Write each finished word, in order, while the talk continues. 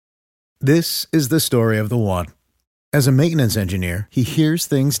This is the story of the one. As a maintenance engineer, he hears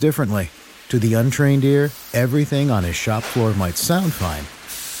things differently. To the untrained ear, everything on his shop floor might sound fine,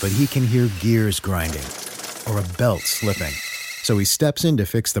 but he can hear gears grinding or a belt slipping. So he steps in to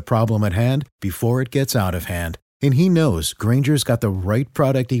fix the problem at hand before it gets out of hand. And he knows Grainger's got the right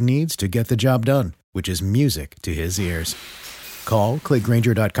product he needs to get the job done, which is music to his ears. Call, click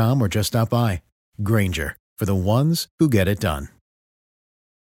Grainger.com, or just stop by. Grainger, for the ones who get it done.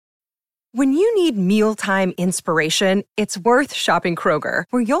 When you need mealtime inspiration, it's worth shopping Kroger,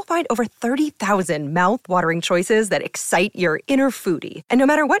 where you'll find over 30,000 mouth-watering choices that excite your inner foodie. And no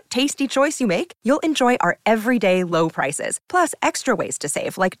matter what tasty choice you make, you'll enjoy our everyday low prices, plus extra ways to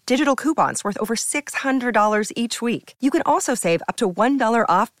save, like digital coupons worth over $600 each week. You can also save up to $1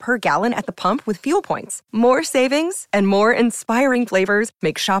 off per gallon at the pump with fuel points. More savings and more inspiring flavors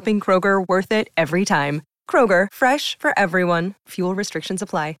make shopping Kroger worth it every time. Kroger, fresh for everyone. Fuel restrictions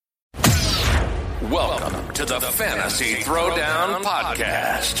apply. Welcome to the Fantasy Throwdown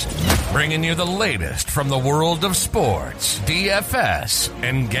Podcast, bringing you the latest from the world of sports, DFS,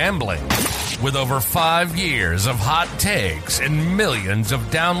 and gambling. With over 5 years of hot takes and millions of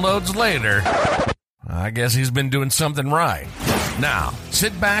downloads later, I guess he's been doing something right. Now,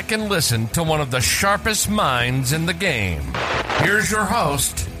 sit back and listen to one of the sharpest minds in the game. Here's your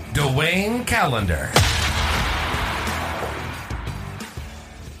host, Dwayne Callender.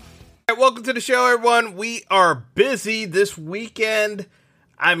 Welcome to the show, everyone. We are busy this weekend.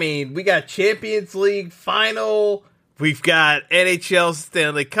 I mean, we got Champions League final. We've got NHL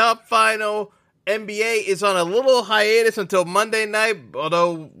Stanley Cup final. NBA is on a little hiatus until Monday night,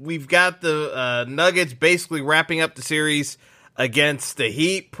 although we've got the Nuggets basically wrapping up the series against the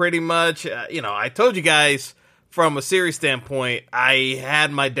Heat pretty much. I told you guys from a series standpoint, I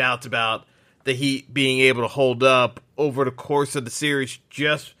had my doubts about the Heat being able to hold up over the course of the series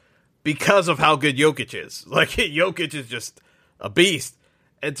just because of how good Jokic is. Like, Jokic is just a beast.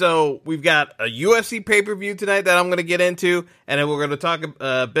 And so we've got a UFC pay-per-view tonight that I'm going to get into, and then we're going to talk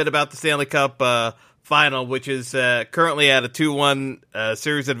a bit about the Stanley Cup final, which is currently at a 2-1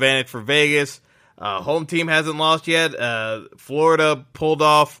 series advantage for Vegas. Home team hasn't lost yet. Florida pulled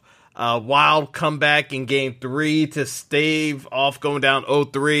off a wild comeback in Game 3 to stave off going down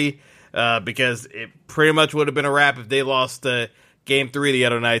 0-3 because it pretty much would have been a wrap if they lost Game 3 the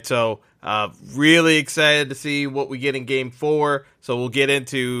other night. So really excited to see what we get in Game 4. So we'll get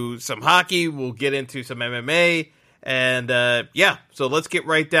into some hockey. We'll get into some MMA. And so let's get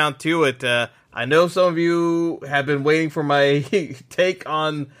right down to it. I know some of you have been waiting for my take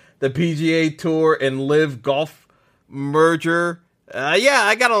on the PGA Tour and Live Golf merger.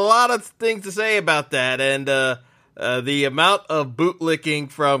 I got a lot of things to say about that. And the amount of bootlicking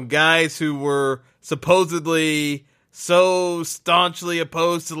from guys who were supposedly so staunchly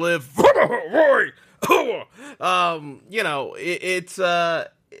opposed to Live.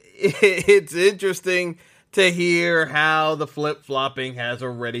 It's interesting to hear how the flip-flopping has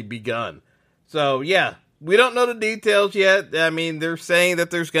already begun. So, yeah, we don't know the details yet. I mean, they're saying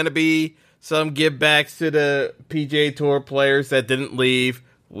that there's going to be some give-backs to the PGA Tour players that didn't leave.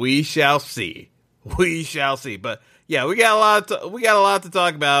 We shall see. But, yeah, we got a lot to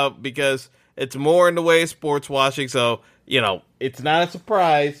talk about because it's more in the way of sports washing, so, it's not a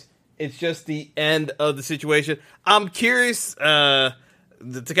surprise. It's just the end of the situation. I'm curious to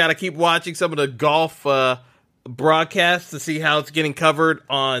kind of keep watching some of the golf broadcasts to see how it's getting covered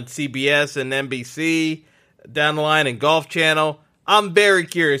on CBS and NBC down the line and Golf Channel. I'm very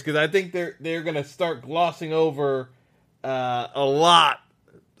curious because I think they're going to start glossing over a lot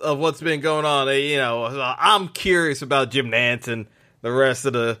of what's been going on. I'm curious about Jim Nantz and the rest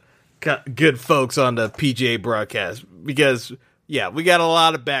of the good folks on the PGA broadcast because, we got a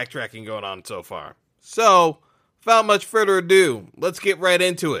lot of backtracking going on so far. So, without much further ado, let's get right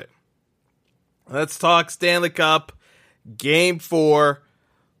into it. Let's talk Stanley Cup, Game 4,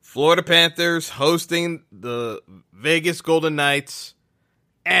 Florida Panthers hosting the Vegas Golden Knights,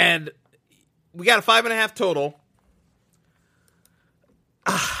 and we got a 5.5 total.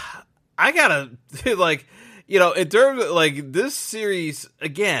 I gotta, in terms of, this series,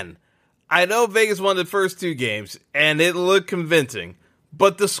 again, I know Vegas won the first 2 games, and it looked convincing,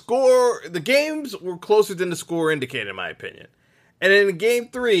 but the games were closer than the score indicated, in my opinion. And in Game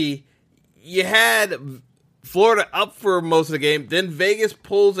 3, you had Florida up for most of the game, then Vegas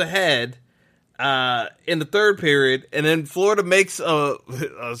pulls ahead in the third period, and then Florida makes a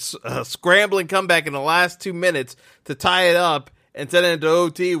scrambling comeback in the last 2 minutes to tie it up and send it into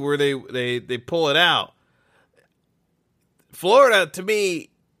OT where they pull it out. Florida, to me,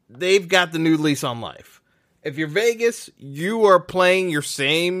 they've got the new lease on life. If you're Vegas, you are playing your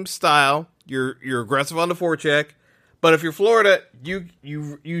same style. You're aggressive on the forecheck. But if you're Florida,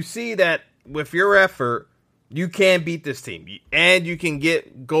 you see that with your effort, you can beat this team. And you can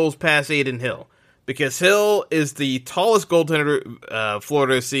get goals past Adin Hill. Because Hill is the tallest goaltender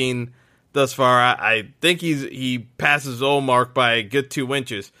Florida has seen thus far. I think he passes his own mark by a good 2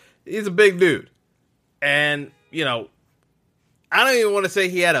 inches. He's a big dude. And, I don't even want to say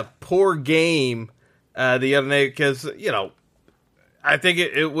he had a poor game the other night because, I think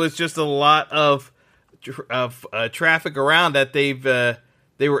it was just a lot of traffic around that they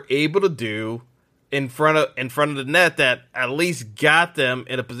were able to do in front of the net that at least got them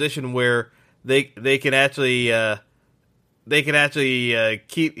in a position where they can actually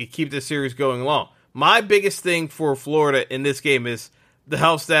keep this series going along. My biggest thing for Florida in this game is the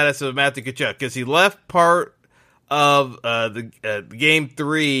health status of Matthew Tkachuk, because he left part of the game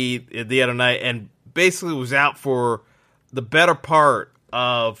 3 the other night and basically was out for the better part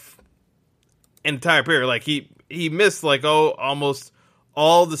of an entire period. Like he missed almost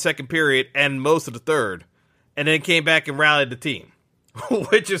all the second period and most of the third, and then came back and rallied the team,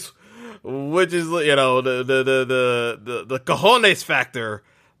 which is the cojones factor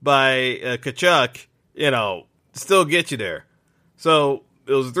by Tkachuk, still get you there. So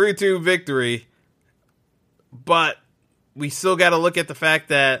it was a 3-2 victory, but we still got to look at the fact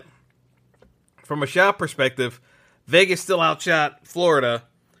that from a shot perspective, Vegas still outshot Florida.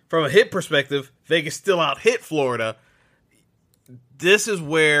 From a hit perspective, Vegas still outhit Florida. This is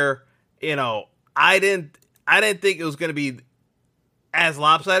where, I didn't think it was going to be as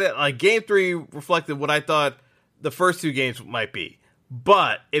lopsided. Like game 3 reflected what I thought the first 2 games might be.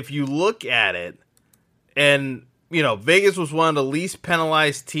 But if you look at it, and Vegas was one of the least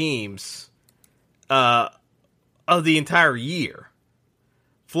penalized teams of the entire year.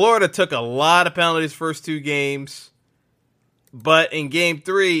 Florida took a lot of penalties first 2 games, but in game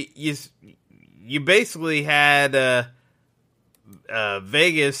 3, you basically had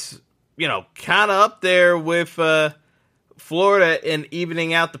Vegas, kind of up there with Florida in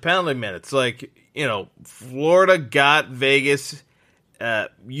evening out the penalty minutes. Florida got Vegas.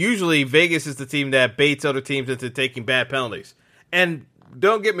 Usually Vegas is the team that baits other teams into taking bad penalties. And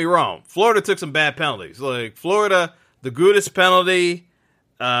don't get me wrong, Florida took some bad penalties. Like Florida, the Gudis penalty,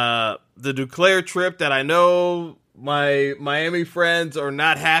 the Duclair trip that I know my Miami friends are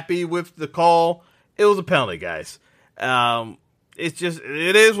not happy with the call. It was a penalty, guys. It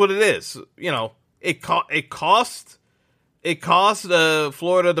is what it is. It cost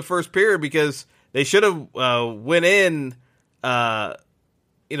Florida the first period because they should have went in, up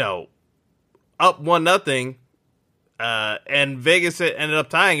 1-0, and Vegas ended up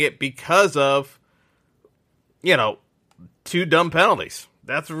tying it because of, 2 dumb penalties.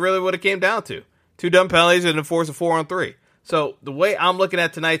 That's really what it came down to. 2 dumb penalties and enforce a 4-on-3. So the way I'm looking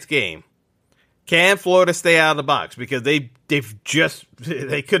at tonight's game, can Florida stay out of the box? Because they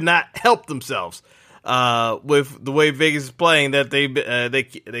could not help themselves with the way Vegas is playing. That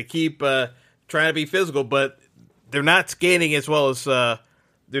they keep trying to be physical, but they're not skating as well as Vegas.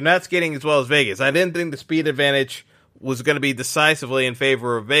 I didn't think the speed advantage was going to be decisively in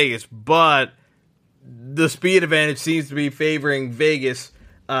favor of Vegas, but the speed advantage seems to be favoring Vegas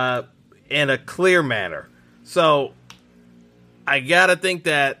in a clear manner. So I gotta think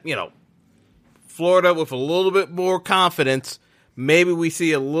that Florida with a little bit more confidence, maybe we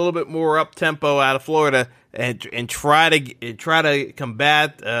see a little bit more up tempo out of Florida and try to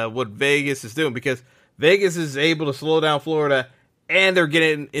combat what Vegas is doing, because Vegas is able to slow down Florida and they're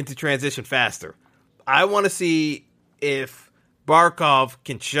getting into transition faster. I want to see if Barkov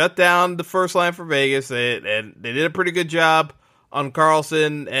can shut down the first line for Vegas, and they did a pretty good job on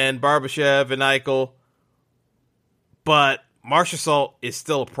Carlson and Barbashev and Eichel, but Marchessault is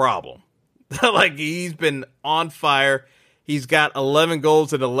still a problem. He's been on fire. He's got 11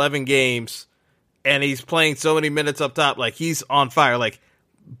 goals in 11 games, and he's playing so many minutes up top. He's on fire.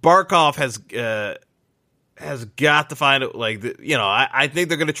 Barkov has got to find it. I think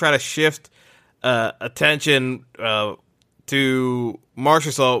they're going to try to shift attention to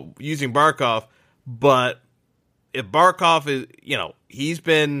Marchessault using Barkov, but if Barkov is, he's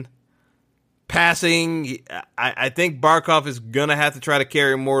been passing, I think Barkov is going to have to try to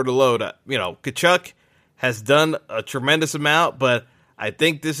carry more of the load. Tkachuk has done a tremendous amount, but I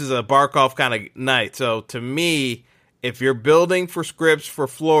think this is a Barkov kind of night. So to me, if you're building for scripts for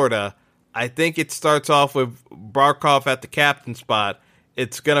Florida, I think it starts off with Barkov at the captain spot.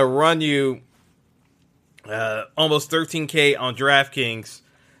 It's going to run you almost $13K on DraftKings,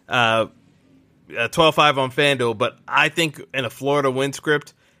 12.5 on FanDuel, but I think in a Florida win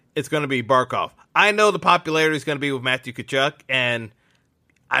script, it's going to be Barkov. I know the popularity is going to be with Matthew Tkachuk, and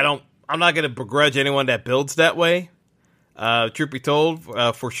I'm not going to begrudge anyone that builds that way, truth be told,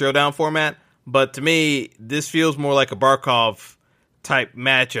 for showdown format. But to me, this feels more like a Barkov type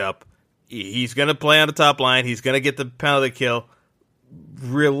matchup. He's going to play on the top line. He's going to get the penalty kill.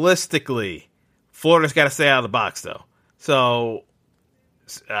 Realistically, Florida's got to stay out of the box, though. So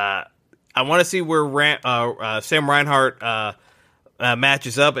I want to see where Sam Reinhart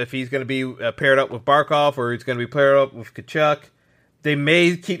matches up, if he's going to be paired up with Barkov or he's going to be paired up with Tkachuk. They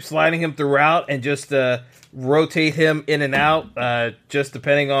may keep sliding him throughout and just rotate him in and out, just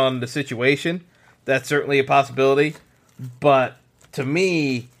depending on the situation. That's certainly a possibility. But to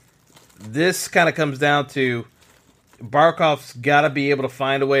me, this kind of comes down to Barkov's got to be able to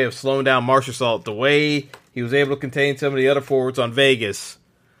find a way of slowing down Marchessault the way he was able to contain some of the other forwards on Vegas.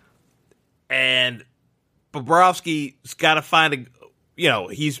 And Bobrovsky's got to find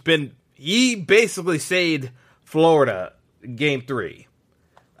he basically saved Florida Game 3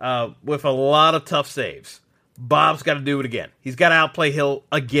 with a lot of tough saves. Bob's got to do it again. He's got to outplay Hill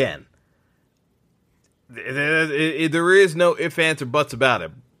again. There is no ifs, ands, or buts about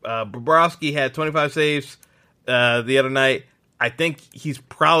it. Bobrovsky had 25 saves the other night. I think he's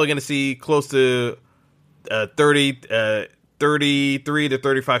probably going to see close to 33 to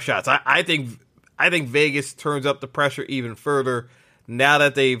 35 shots. I think Vegas turns up the pressure even further now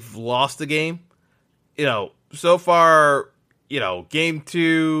that they've lost the game. So far, Game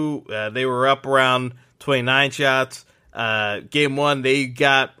 2, they were up around 29 shots. Game 1, they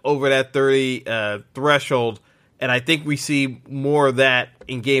got over that 30 threshold, and I think we see more of that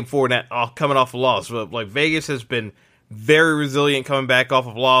in Game 4 coming off a loss. But Vegas has been very resilient coming back off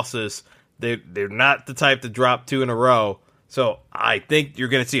of losses. They're not the type to drop 2 in a row. So I think you're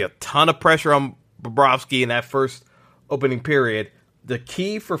going to see a ton of pressure on Bobrovsky in that first opening period. The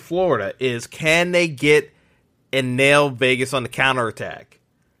key for Florida is, can they get and nail Vegas on the counterattack?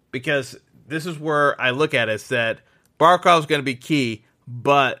 Because this is where I look at it, is that Barkov's going to be key,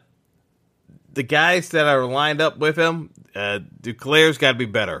 but the guys that are lined up with him, Duclair's got to be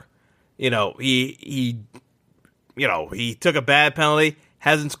better. He took a bad penalty,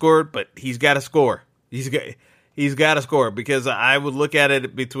 hasn't scored, but he's got to score. He's got to score, because I would look at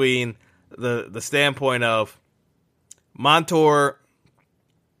it between the standpoint of Montour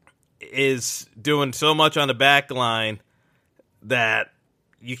is doing so much on the back line that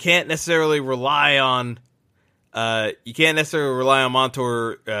you can't necessarily rely on Montour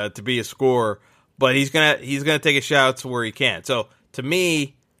to be a scorer, but he's gonna take his shots where he can. So to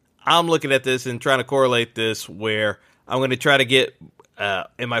me, I'm looking at this and trying to correlate this where I'm going to try to get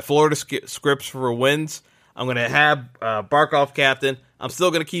in my Florida scripts for wins. I'm going to have Barkov captain. I'm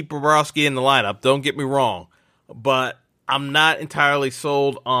still going to keep Bobrovsky in the lineup. Don't get me wrong, but I'm not entirely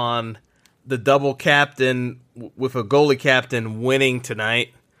sold on the double captain with a goalie captain winning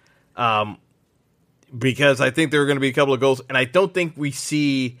tonight, because I think there are going to be a couple of goals, and I don't think we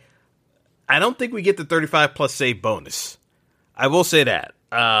get the 35 plus save bonus. I will say that.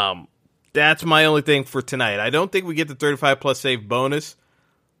 That's my only thing for tonight. I don't think we get the 35 plus save bonus,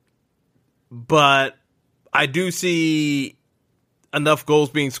 but I do see enough goals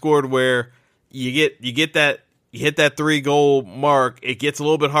being scored where you hit that 3-goal mark. It gets a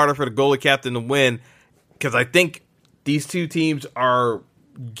little bit harder for the goalie captain to win, because I think these two teams are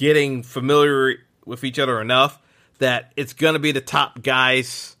getting familiar with each other enough that it's going to be the top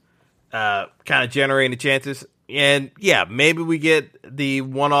guys kind of generating the chances. And yeah, maybe we get the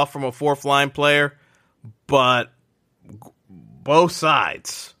one-off from a fourth-line player, but both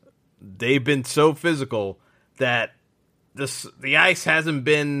sides, they've been so physical that the ice hasn't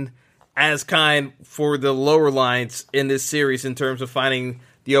been as kind for the lower lines in this series in terms of finding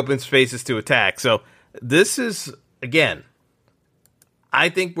the open spaces to attack. So this is, again, I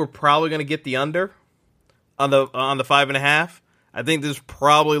think we're probably going to get the under on the 5.5. I think this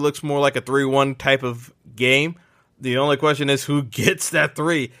probably looks more like a 3-1 type of game. The only question is who gets that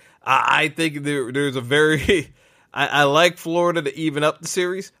 3. I think there's a very... I like Florida to even up the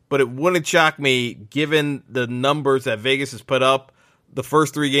series, but it wouldn't shock me, given the numbers that Vegas has put up the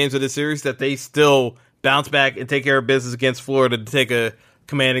first 3 games of this series, that they still bounce back and take care of business against Florida to take a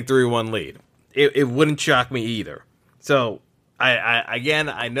commanding 3-1 lead. It wouldn't shock me either. So,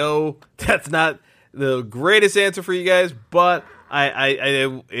 I know that's not the greatest answer for you guys, but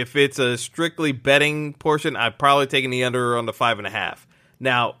I if it's a strictly betting portion, I'd probably taken the under on the 5.5.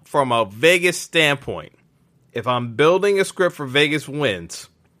 Now, from a Vegas standpoint, if I'm building a script for Vegas wins,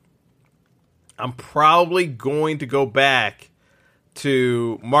 I'm probably going to go back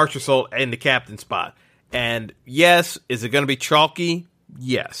to Marchessault in the captain spot. And yes, is it going to be chalky?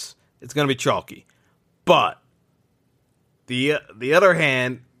 Yes. it's going to be chalky. But the other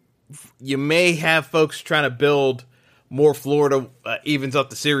hand, you may have folks trying to build more Florida evens up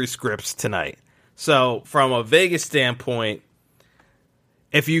the series scripts tonight. So from a Vegas standpoint,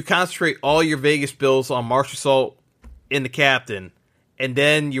 if you concentrate all your Vegas bills on Marshall Salt in the captain, and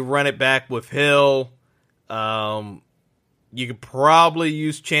then you run it back with Hill, you could probably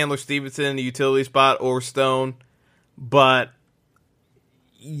use Chandler Stevenson in the utility spot or Stone, but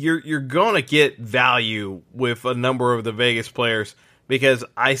you're going to get value with a number of the Vegas players, because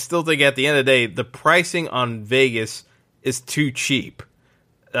I still think at the end of the day, the pricing on Vegas is too cheap.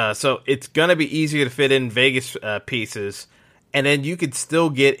 So it's going to be easier to fit in Vegas pieces, and then you could still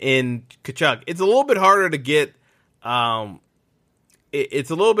get in Kachuk. It's a little bit harder to get. It's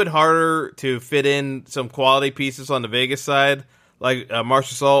a little bit harder to fit in some quality pieces on the Vegas side, like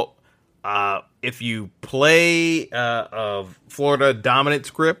Marshall Salt. If you play a Florida dominant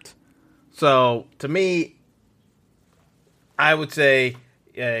script, so to me, I would say,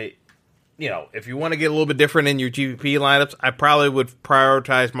 if you want to get a little bit different in your GPP lineups, I probably would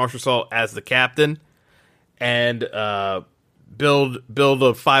prioritize Marshall Salt as the captain and build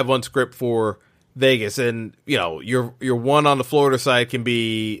a 5-1 script for Vegas. And, your one on the Florida side can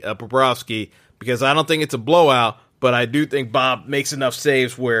be Bobrovsky, because I don't think it's a blowout, but I do think Bob makes enough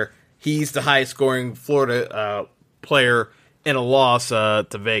saves where he's the highest scoring Florida player in a loss to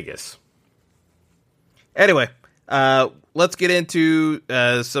Vegas. Anyway, let's get into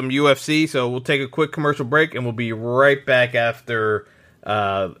some UFC. So we'll take a quick commercial break, and we'll be right back after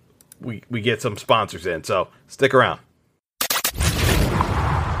we get some sponsors in. So stick around.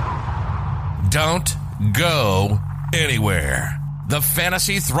 Don't go anywhere. The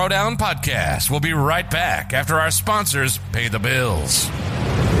Fantasy Throwdown Podcast will be right back after our sponsors pay the bills.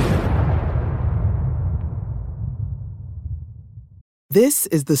 This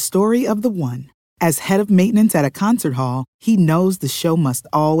is the story of the one. As head of maintenance at a concert hall, he knows the show must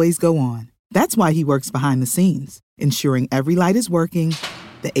always go on. That's why he works behind the scenes, ensuring every light is working,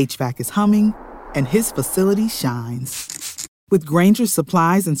 the HVAC is humming, and his facility shines. With Grainger's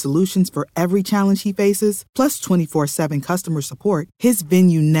supplies and solutions for every challenge he faces, plus 24/7 customer support, his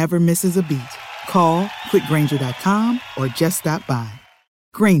venue never misses a beat. Call quickgrainger.com or just stop by.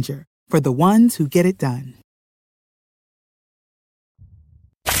 Grainger, for the ones who get it done.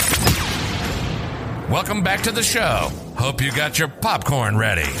 Welcome back to the show. Hope you got your popcorn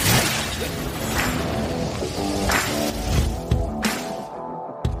ready.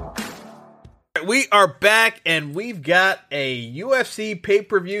 We are back, and we've got a UFC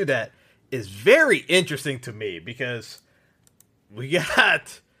pay-per-view that is very interesting to me, because we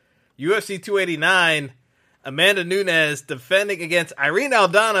got UFC 289, Amanda Nunes defending against Irene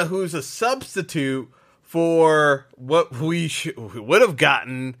Aldana, who's a substitute for what we would have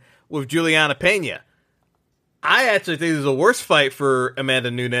gotten with Juliana Pena. I actually think this is a worse fight for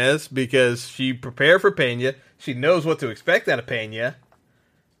Amanda Nunes, because she prepared for Pena. She knows what to expect out of Pena.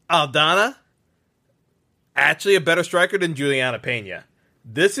 Aldana, actually a better striker than Juliana Pena.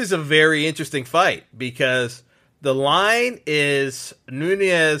 This is a very interesting fight, because the line is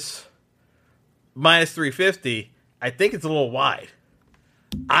Nunes minus 350. I think it's a little wide.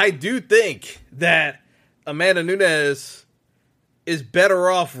 I do think that Amanda Nunes is better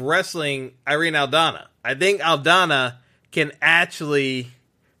off wrestling Irene Aldana. I think Aldana can actually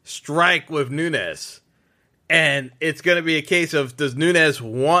strike with Nunes. And it's going to be a case of, does Nunes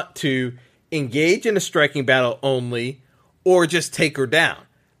want to engage in a striking battle only, or just take her down?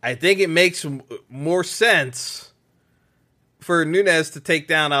 I think it makes more sense for Nunes to take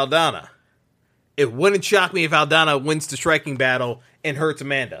down Aldana. It wouldn't shock me if Aldana wins the striking battle and hurts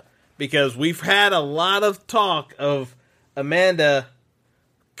Amanda, because we've had a lot of talk of Amanda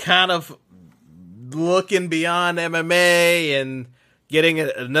kind of looking beyond MMA and getting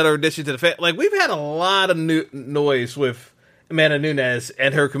another addition to the family. Like, we've had a lot of noise with Amanda Nunes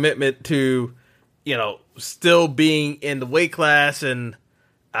and her commitment to, still being in the weight class and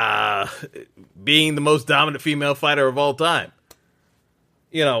being the most dominant female fighter of all time.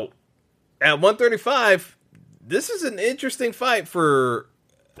 At 135, this is an interesting fight for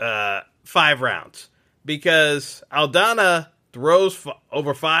 5 rounds, because Aldana throws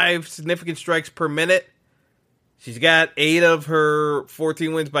over 5 significant strikes per minute. She's got 8 of her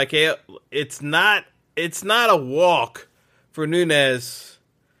 14 wins by KO. It's not a walk for Nunes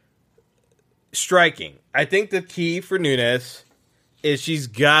striking. I think the key for Nunes is she's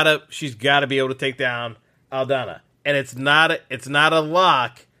gotta be able to take down Aldana, and it's not a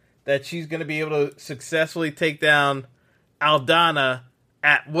lock that she's going to be able to successfully take down Aldana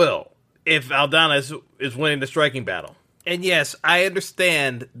at will if Aldana is winning the striking battle. And yes, I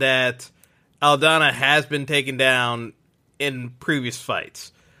understand that Aldana has been taken down in previous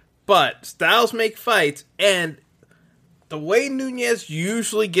fights. But styles make fights, and the way Nunes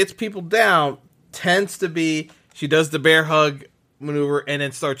usually gets people down tends to be she does the bear hug maneuver and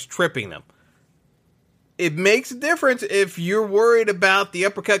then starts tripping them. It makes a difference if you're worried about the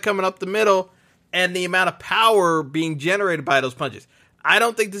uppercut coming up the middle and the amount of power being generated by those punches. I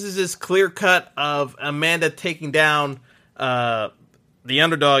don't think this is as clear cut of Amanda taking down the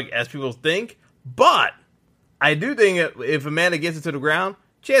underdog as people think, but I do think if Amanda gets it to the ground,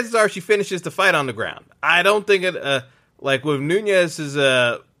 chances are she finishes the fight on the ground. I don't think it, like with Nunes'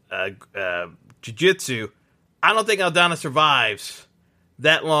 jiu-jitsu, I don't think Aldana survives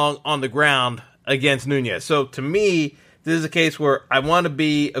that long on the ground against Nunes. So to me, this is a case where I want to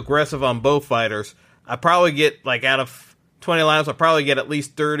be aggressive on both fighters. I probably get, like, out of 20 lineups, I'll probably get at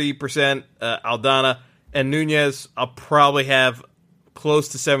least 30% Aldana, and Nunes, I'll probably have close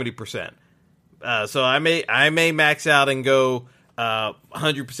to 70%. So I may max out and go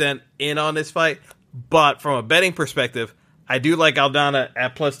 100% in on this fight, but from a betting perspective, I do like Aldana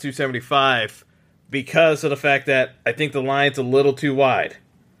at plus 275 because of the fact that I think the line's a little too wide.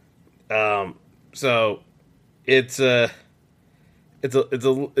 So it's a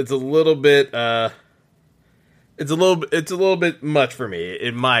little bit much for me,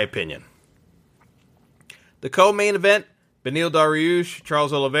 in my opinion. The co-main event, Beneil Dariush,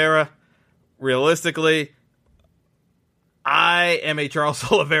 Charles Oliveira. Realistically, I am a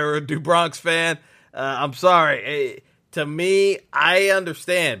Charles Oliveira Du Bronx fan. I'm sorry. To me, I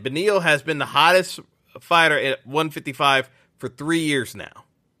understand. Beneil has been the hottest fighter at 155 for 3 years now.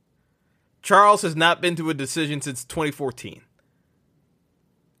 Charles has not been to a decision since 2014.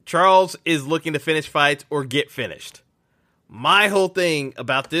 Charles is looking to finish fights or get finished. My whole thing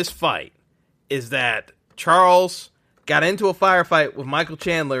about this fight is that Charles got into a firefight with Michael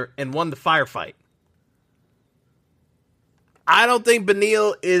Chandler and won the firefight. I don't think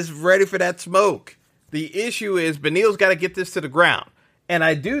Beneil is ready for that smoke. The issue is Beneil's got to get this to the ground. And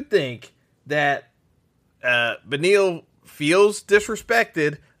I do think that Beneil feels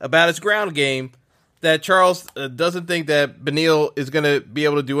disrespected about his ground game, that Charles doesn't think that Beneil is going to be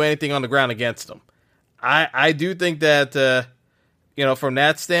able to do anything on the ground against him. I do think that, from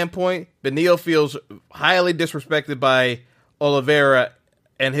that standpoint, Beneil feels highly disrespected by Oliveira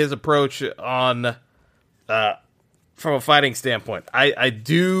and his approach on from a fighting standpoint. I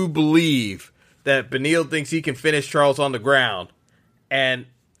do believe that Beneil thinks he can finish Charles on the ground, and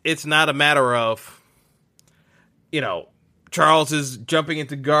it's not a matter of, Charles is jumping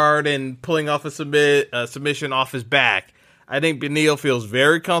into guard and pulling off a submission off his back. I think Beneil feels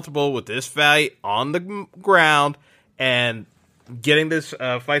very comfortable with this fight on the ground and getting this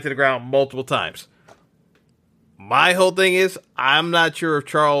fight to the ground multiple times. My whole thing is, I'm not sure if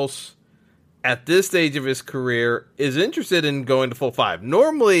Charles, at this stage of his career, is interested in going to full five.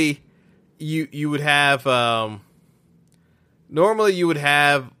 Normally, you would have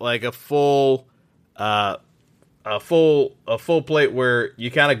like a full plate where you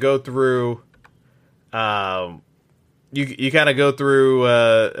kind of go through you kind of go through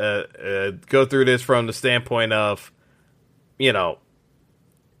this from the standpoint of,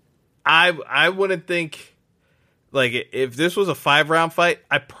 I wouldn't think, like, if this was a 5-round fight,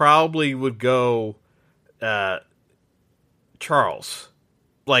 I probably would go Charles,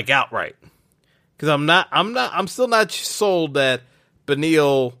 like, outright, because I'm still not sold that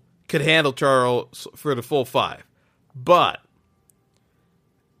Beneil could handle Charles for the full 5. But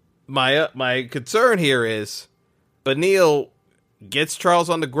my concern here is Beneil gets Charles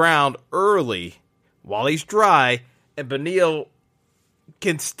on the ground early while he's dry, and Beneil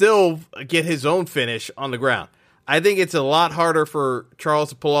can still get his own finish on the ground. I think it's a lot harder for Charles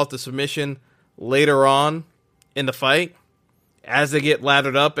to pull off the submission later on in the fight as they get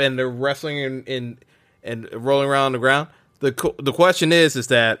lathered up and they're wrestling and rolling around on the ground. The question is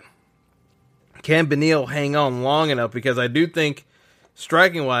that can Beneil hang on long enough? Because I do think,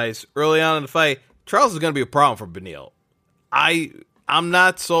 striking-wise, early on in the fight, Charles is going to be a problem for Beneil. I'm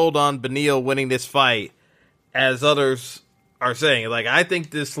not sold on Beneil winning this fight, as others are saying. Like, I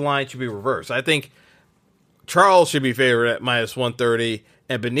think this line should be reversed. I think Charles should be favored at minus 130,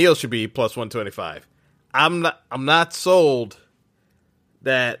 and Beneil should be plus 125. I'm not sold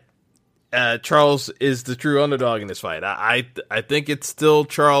that Charles is the true underdog in this fight. I think it's still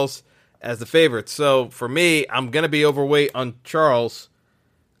Charles as the favorite. So for me, I'm going to be overweight on Charles.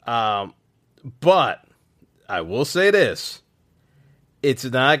 But I will say this. It's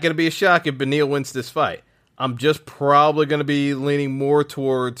not going to be a shock if Beneil wins this fight. I'm just probably going to be leaning more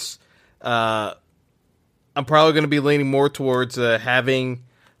towards I'm probably going to be leaning more towards having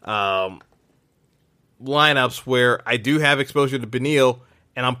lineups where I do have exposure to Beneil,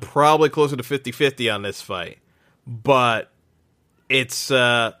 and I'm probably closer to 50-50 on this fight. But it's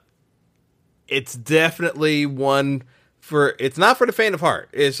definitely one for, it's not for the faint of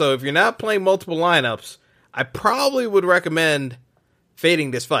heart. So if you're not playing multiple lineups, I probably would recommend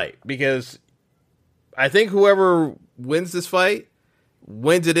fading this fight, because I think whoever wins this fight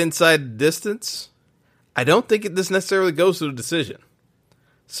wins it inside the distance. I don't think this necessarily goes to the decision.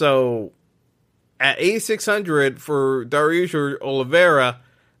 So at 8,600 for Dariush or Oliveira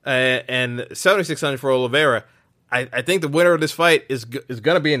and 7,600 for Oliveira, I think the winner of this fight is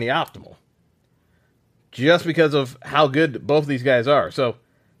going to be in the optimal, just because of how good both of these guys are. So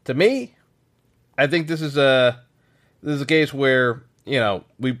to me, I think this is a case where, you know,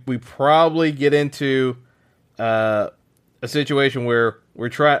 we probably get into a situation where we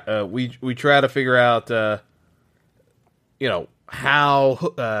try to figure out you know,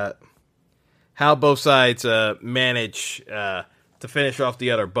 how both sides manage to finish off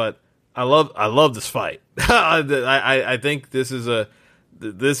the other. But I love this fight. I think this is the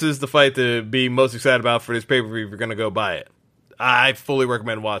fight to be most excited about for this pay-per-view if you're going to go buy it. I fully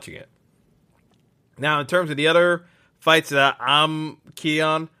recommend watching it. Now, in terms of the other fights that I'm key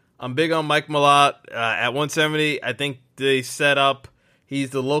on, I'm big on Mike Malott at 170. I think they set up, he's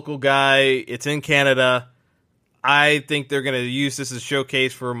the local guy. It's in Canada. I think they're going to use this as a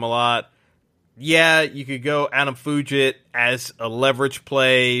showcase for Malott. Yeah, you could go Adam Fugit as a leverage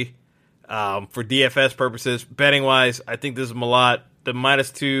play for DFS purposes. Betting-wise, I think this is Malott. The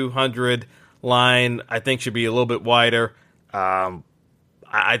minus 200 line, I think, should be a little bit wider. I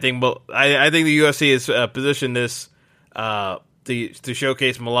think the UFC has positioned this to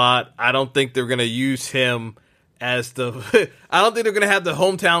showcase Malott. I don't think they're going to use him as the I don't think they're going to have the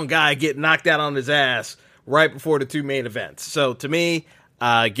hometown guy get knocked out on his ass right before the two main events. So to me,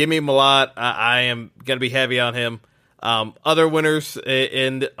 give me Malott. I am going to be heavy on him. Other winners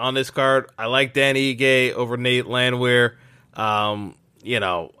on this card, I like Dan Ige over Nate Landwehr. You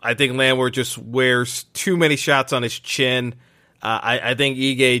know, I think Landwehr just wears too many shots on his chin. I think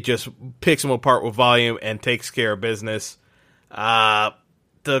Ige just picks him apart with volume and takes care of business. The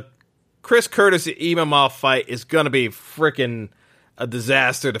Chris Curtis-Imavov fight is going to be freaking a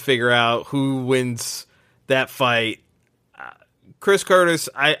disaster to figure out who wins that fight. Chris Curtis,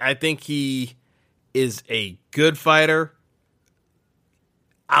 I think he is a good fighter.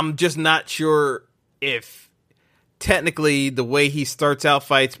 I'm just not sure if technically the way he starts out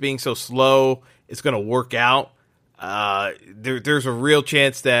fights being so slow is going to work out. There's a real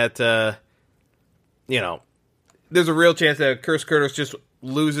chance that, there's a real chance that Chris Curtis just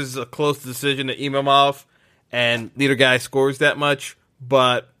loses a close decision to Imavov and neither guy scores that much.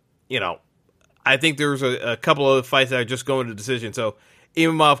 But, I think there's a couple of fights that are just going to decision. So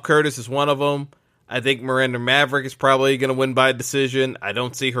Imavov Curtis is one of them. I think Miranda Maverick is probably going to win by decision. I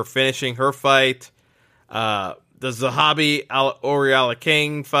don't see her finishing her fight. The Zahabi Oriala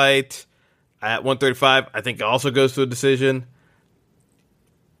King fight at 135, I think also goes to a decision.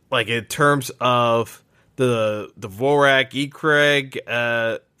 Like in terms of the Vorak Craig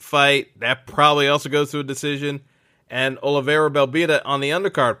fight, that probably also goes to a decision. And Oliveira Belbita on the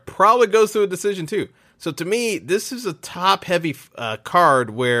undercard probably goes to a decision too. So to me, this is a top-heavy card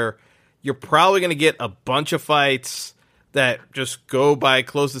where you're probably going to get a bunch of fights that just go by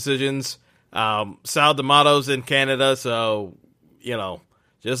close decisions. Sal D'Amato's in Canada, so,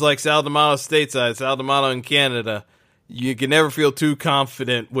 just like Sal D'Amato stateside, Sal D'Amato in Canada, you can never feel too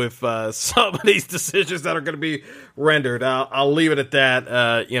confident with some of these decisions that are going to be rendered. I'll leave it at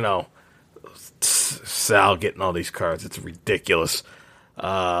that. Sal getting all these cards, it's ridiculous.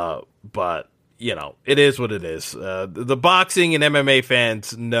 But, it is what it is. The boxing and MMA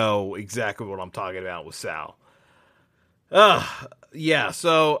fans know exactly what I'm talking about with Sal. Yeah,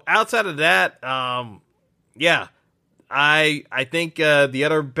 so outside of that, I think the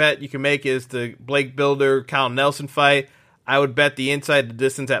other bet you can make is the Blake Builder Kyle Nelson fight. I would bet the inside the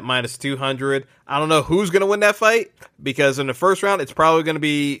distance at minus 200. I don't know who's going to win that fight, because in the first round it's probably going to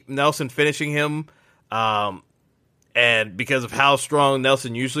be Nelson finishing him, and because of how strong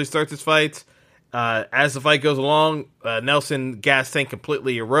Nelson usually starts his fights. As the fight goes along, Nelson gas tank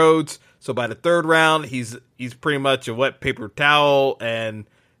completely erodes. So by the third round, he's pretty much a wet paper towel and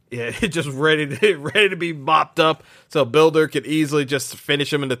just ready to be mopped up. So Builder could easily just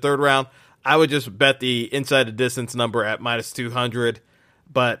finish him in the third round. I would just bet the inside the distance number at minus 200.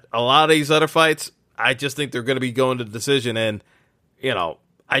 But a lot of these other fights, I just think they're going to be going to decision. And,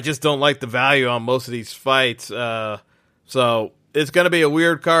 I just don't like the value on most of these fights. So it's going to be a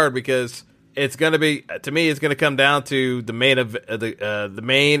weird card because it's going to be, to me, it's going to come down to the main the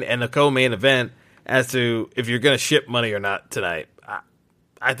main and the co-main event as to if you're going to ship money or not tonight.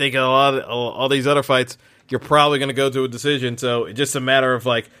 I think all these other fights, you're probably going to go to a decision. So it's just a matter of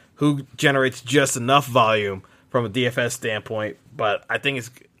like who generates just enough volume from a DFS standpoint. But I think it's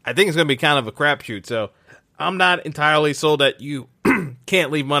going to be kind of a crapshoot. So I'm not entirely sold that you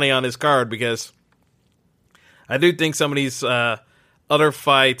can't leave money on this card, because I do think some of these other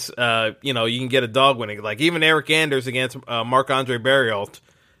fights, you can get a dog winning. Like even Eric Anders against Marc-Andre Barriault.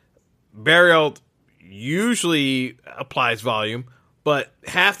 Barriault usually applies volume, but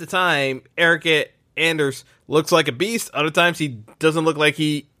half the time Eric Anders looks like a beast. Other times he doesn't look like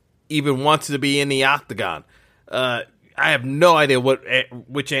he even wants to be in the octagon. I have no idea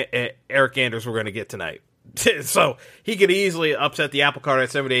which Eric Anders we're going to get tonight. So he could easily upset the apple cart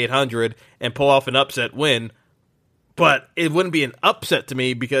at 7,800 and pull off an upset win. But it wouldn't be an upset to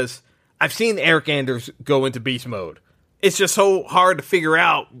me because I've seen Eric Anders go into beast mode. It's just so hard to figure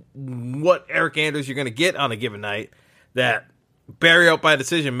out what Eric Anders you're going to get on a given night that Barriault by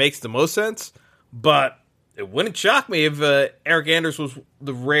decision makes the most sense. But it wouldn't shock me if Eric Anders was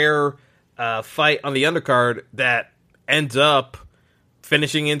the rare fight on the undercard that ends up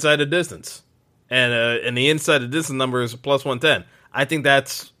finishing inside the distance. And the inside the distance number is plus 110. I think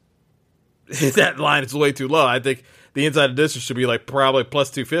that line is way too low. I think the inside the distance should be like probably plus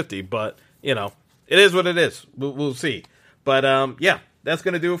 250. But, it is what it is. We'll see. But, that's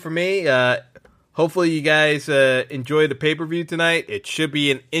going to do it for me. Hopefully you guys enjoy the pay-per-view tonight. It should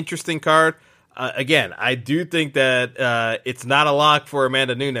be an interesting card. Again, I do think that it's not a lock for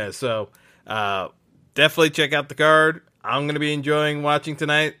Amanda Nunes. So definitely check out the card. I'm going to be enjoying watching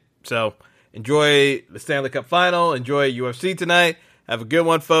tonight. So enjoy the Stanley Cup Final. Enjoy UFC tonight. Have a good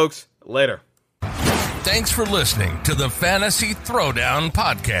one, folks. Later. Thanks for listening to the Fantasy Throwdown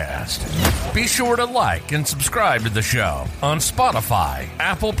Podcast. Be sure to like and subscribe to the show on Spotify,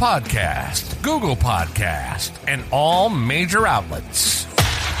 Apple Podcast, Google Podcast, and all major outlets.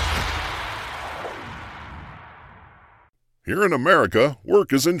 Here in America,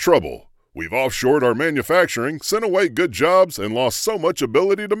 work is in trouble. We've offshored our manufacturing, sent away good jobs, and lost so much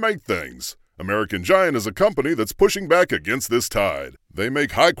ability to make things. American Giant is a company that's pushing back against this tide. They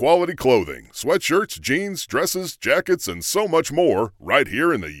make high-quality clothing, sweatshirts, jeans, dresses, jackets, and so much more right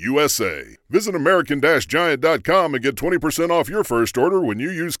here in the USA. Visit American-Giant.com and get 20% off your first order when you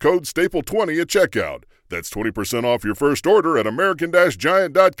use code STAPLE20 at checkout. That's 20% off your first order at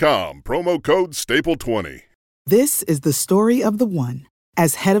American-Giant.com, promo code STAPLE20. This is the story of the one.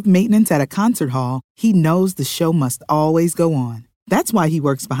 As head of maintenance at a concert hall, he knows the show must always go on. That's why he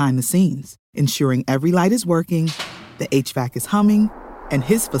works behind the scenes, ensuring every light is working, the HVAC is humming, and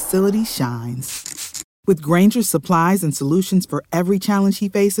his facility shines. With Grainger's supplies and solutions for every challenge he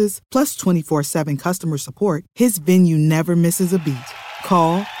faces, plus 24/7 customer support, his venue never misses a beat.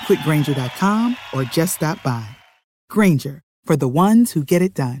 Call quickgrainger.com or just stop by. Grainger, for the ones who get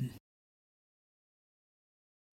it done.